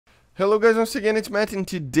Hello guys, once again it's Matt, and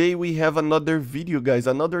today we have another video guys,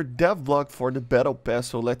 another devlog for the Battle Pass.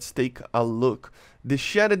 So let's take a look. The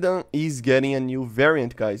SHERIDAN is getting a new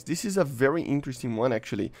variant guys. This is a very interesting one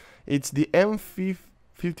actually. It's the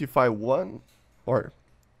M551 or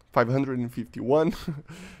 551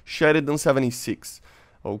 SHERIDAN 76.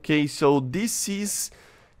 Okay, so this is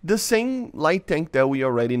the same light tank that we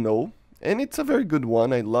already know, and it's a very good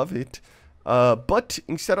one. I love it. But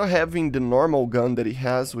instead of having the normal gun that he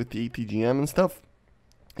has with the ATGM and stuff,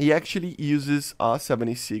 he actually uses a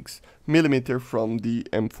 76mm from the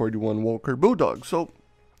M41 Walker Bulldog. So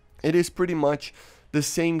it is pretty much the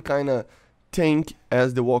same kind of tank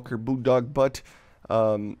as the Walker Bulldog, but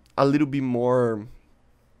a little bit more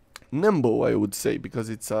nimble, I would say, because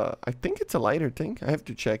it's I think it's a lighter tank. I have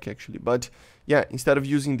to check actually, but yeah, instead of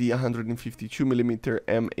using the 152mm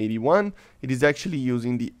M81, it is actually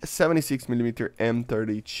using the 76mm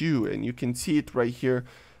M32, and you can see it right here,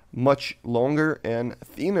 much longer and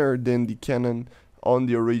thinner than the cannon on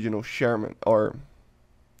the original Sherman or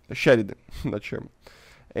SHERIDAN, not Sherman.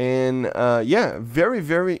 And yeah,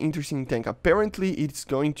 very interesting tank. Apparently it's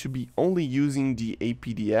going to be only using the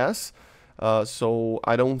APDS. So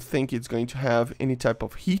I don't think it's going to have any type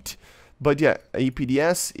of heat, but yeah,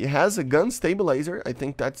 APDS, it has a gun stabilizer. I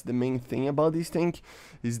think that's the main thing about this tank,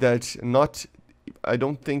 is that I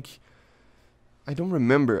don't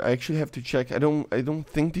remember. I actually have to check. I don't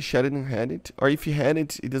think the SHERIDAN had it, or if he had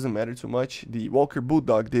it, it doesn't matter too much. The Walker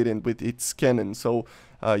Bulldog didn't with its cannon. So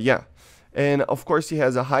yeah. And of course he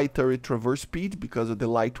has a high turret traverse speed because of the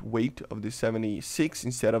light weight of the 76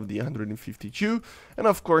 instead of the 152, and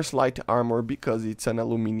of course light armor because it's an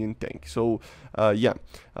aluminum tank. So yeah,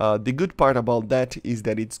 the good part about that is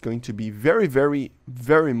that it's going to be very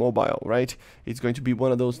mobile, right? It's going to be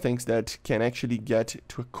one of those tanks that can actually get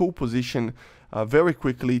to a cool position very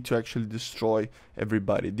quickly to actually destroy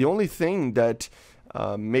everybody. The only thing that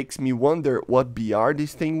makes me wonder what BR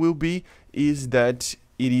this thing will be is that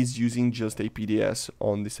it is using just APDS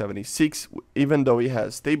on the 76, even though it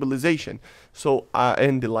has stabilization. So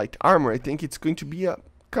and the light armor, I think it's going to be a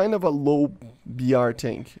kind of a low BR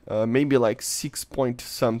tank, maybe like 6 point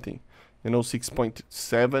something, you know,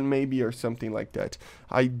 6.7 maybe, or something like that.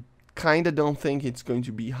 I kind of don't think it's going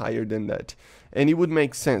to be higher than that, and it would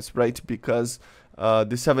make sense, right? Because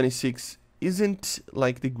the 76 isn't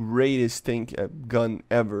like the greatest tank gun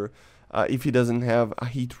ever. If he doesn't have a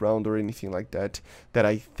heat round or anything like that,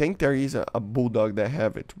 I think there is a Bulldog that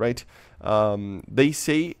have it, right? They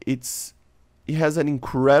say it has an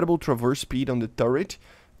incredible traverse speed on the turret.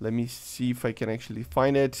 Let me see if I can actually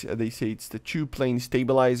find it. They say it's the 2-plane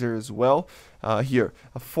stabilizer as well. Here,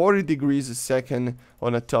 40 degrees a second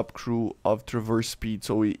on a top crew of traverse speed,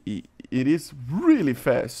 so it is really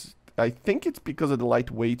fast. I think it's because of the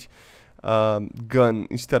lightweight gun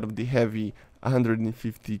instead of the heavy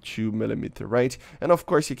 152mm, right? And of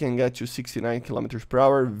course you can get to 69 kilometers per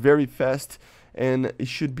hour, very fast, and it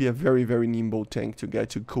should be a very nimble tank to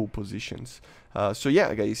get to cool positions. So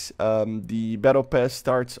yeah guys, the battle pass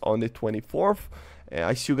starts on the 24th.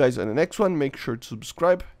 I see you guys on the next one. Make sure to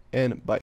subscribe, and bye.